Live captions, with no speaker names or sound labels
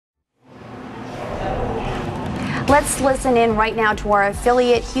Let's listen in right now to our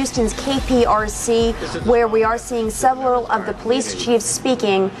affiliate, Houston's KPRC, where we are seeing several of the police chiefs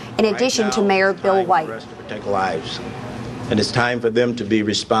speaking, in addition to Mayor Bill White. To protect lives, and it's time for them to be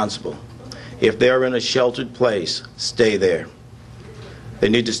responsible. If they're in a sheltered place, stay there. They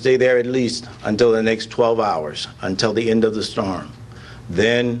need to stay there at least until the next 12 hours, until the end of the storm.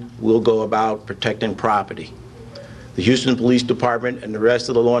 Then we'll go about protecting property. The Houston Police Department and the rest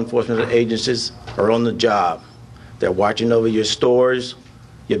of the law enforcement agencies are on the job. They're watching over your stores,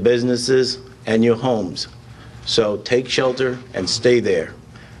 your businesses, and your homes. So take shelter and stay there.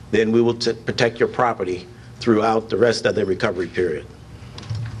 Then we will protect your property throughout the rest of the recovery period.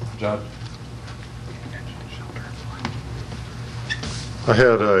 Judge. I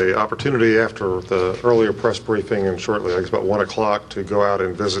had an opportunity after the earlier press briefing and shortly, I guess about 1 o'clock, to go out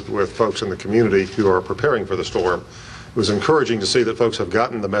and visit with folks in the community who are preparing for the storm. It was encouraging to see that folks have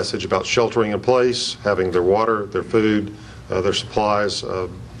gotten the message about sheltering in place, having their water, their food, their supplies,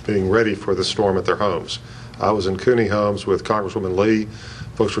 being ready for the storm at their homes. I was in Cooney Homes with Congresswoman Lee.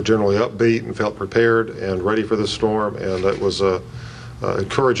 Folks were generally upbeat and felt prepared and ready for this storm, and it was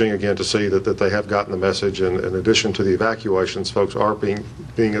encouraging again to see that they have gotten the message, and in addition to the evacuations, folks are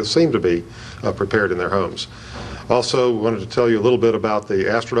seem to be prepared in their homes. Also wanted to tell you a little bit about the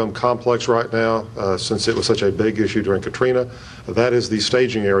Astrodome complex right now, since it was such a big issue during Katrina. That is the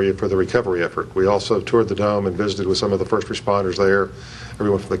staging area for the recovery effort. We also toured the dome and visited with some of the first responders there,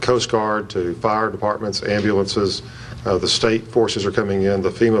 everyone from the Coast Guard to fire departments, ambulances. The state forces are coming in,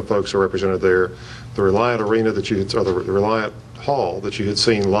 the FEMA folks are represented there. The Reliant Arena that the Reliant Hall that you had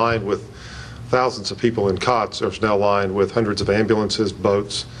seen lined with thousands of people in cots is now lined with hundreds of ambulances,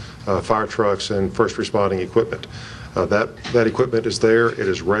 boats, fire trucks, and first responding equipment. That equipment is there, it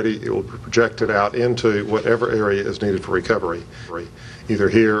is ready, it will be projected out into whatever area is needed for recovery, either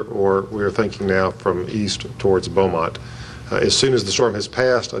here or we're thinking now from east towards Beaumont. As soon as the storm has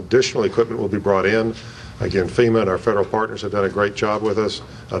passed, additional equipment will be brought in. Again, FEMA and our federal partners have done a great job with us.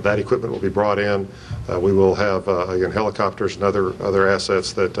 That equipment will be brought in. We will have, again, helicopters and other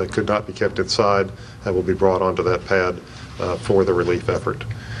assets that could not be kept inside that will be brought onto that pad for the relief effort.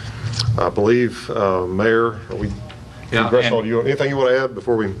 I believe, Mayor, anything you want to add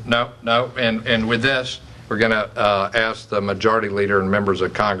before we? No, and with this, we're going to ask the majority leader and members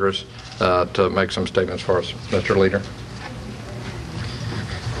of Congress to make some statements for us. Mr. Leader.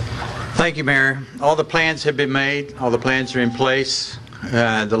 Thank you, Mayor. All the plans have been made. All the plans are in place.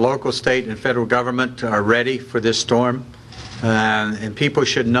 The local, state, and federal government are ready for this storm, and people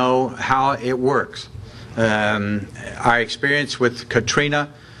should know how it works. Our experience with Katrina,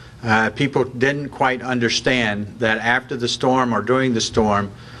 people didn't quite understand that after the storm or during the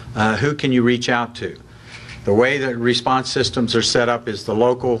storm, who can you reach out to? The way that response systems are set up is the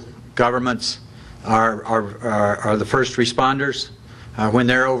local governments are the first responders. When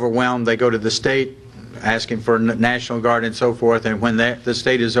they're overwhelmed, they go to the state asking for National Guard and so forth, and when the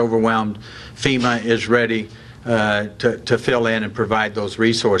state is overwhelmed, FEMA is ready to fill in and provide those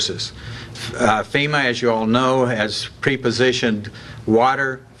resources. FEMA, as you all know, has pre-positioned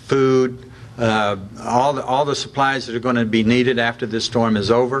water, food, all the supplies that are going to be needed after this storm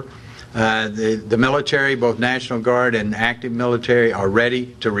is over. The military, both National Guard and active military, are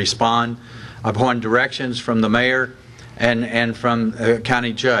ready to respond upon directions from the mayor and from the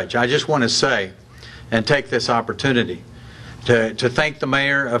county judge. I just want to say and take this opportunity to thank the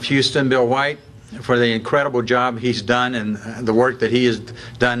mayor of Houston, Bill White, for the incredible job he's done and the work that he has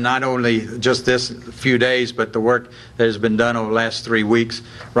done, not only just this few days, but the work that has been done over the last 3 weeks.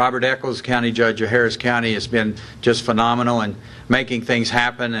 Robert Eccles, County Judge of Harris County, has been just phenomenal in making things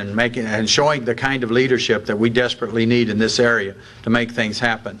happen and showing the kind of leadership that we desperately need in this area to make things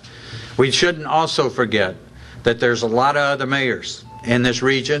happen. We shouldn't also forget that there's a lot of other mayors in this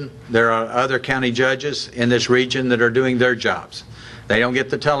region. There are other county judges in this region that are doing their jobs. They don't get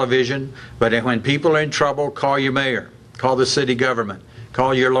the television, but when people are in trouble, call your mayor, call the city government,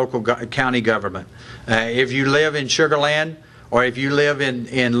 call your local county government. If you live in Sugar Land or if you live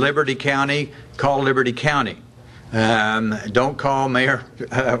in Liberty County, call Liberty County. Don't call Mayor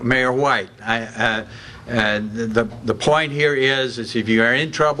White. The point here is if you are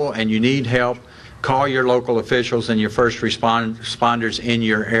in trouble and you need help, call your local officials and your first responders in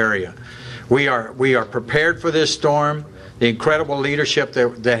your area. We are prepared for this storm. The incredible leadership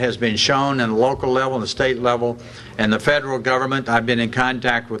that has been shown in the local level, and the state level, and the federal government. I've been in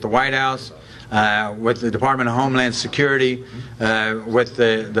contact with the White House, with the Department of Homeland Security, with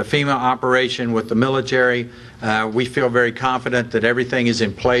the FEMA operation, with the military. We feel very confident that everything is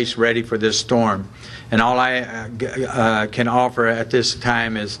in place, ready for this storm. And all I can offer at this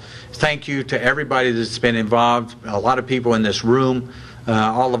time is thank you to everybody that's been involved, a lot of people in this room,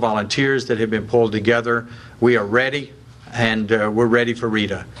 all the volunteers that have been pulled together. We are ready, and we're ready for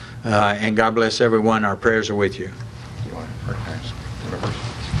Rita. And God bless everyone. Our prayers are with you.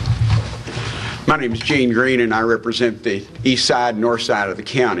 My name is Gene Green, and I represent the east side, north side of the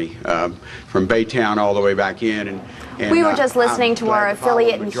county, from Baytown all the way back in. And we were just listening to our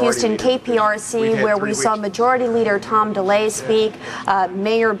affiliate in Houston, KPRC, where we saw Majority Leader Tom DeLay speak,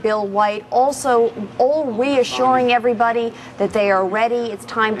 Mayor Bill White, also all reassuring everybody that they are ready. It's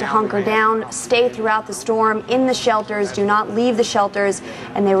time to hunker down, stay throughout the storm in the shelters, do not leave the shelters,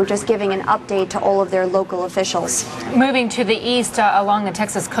 and they were just giving an update to all of their local officials. Moving to the east along the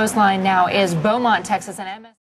Texas coastline now is Beaumont, Texas, and MS.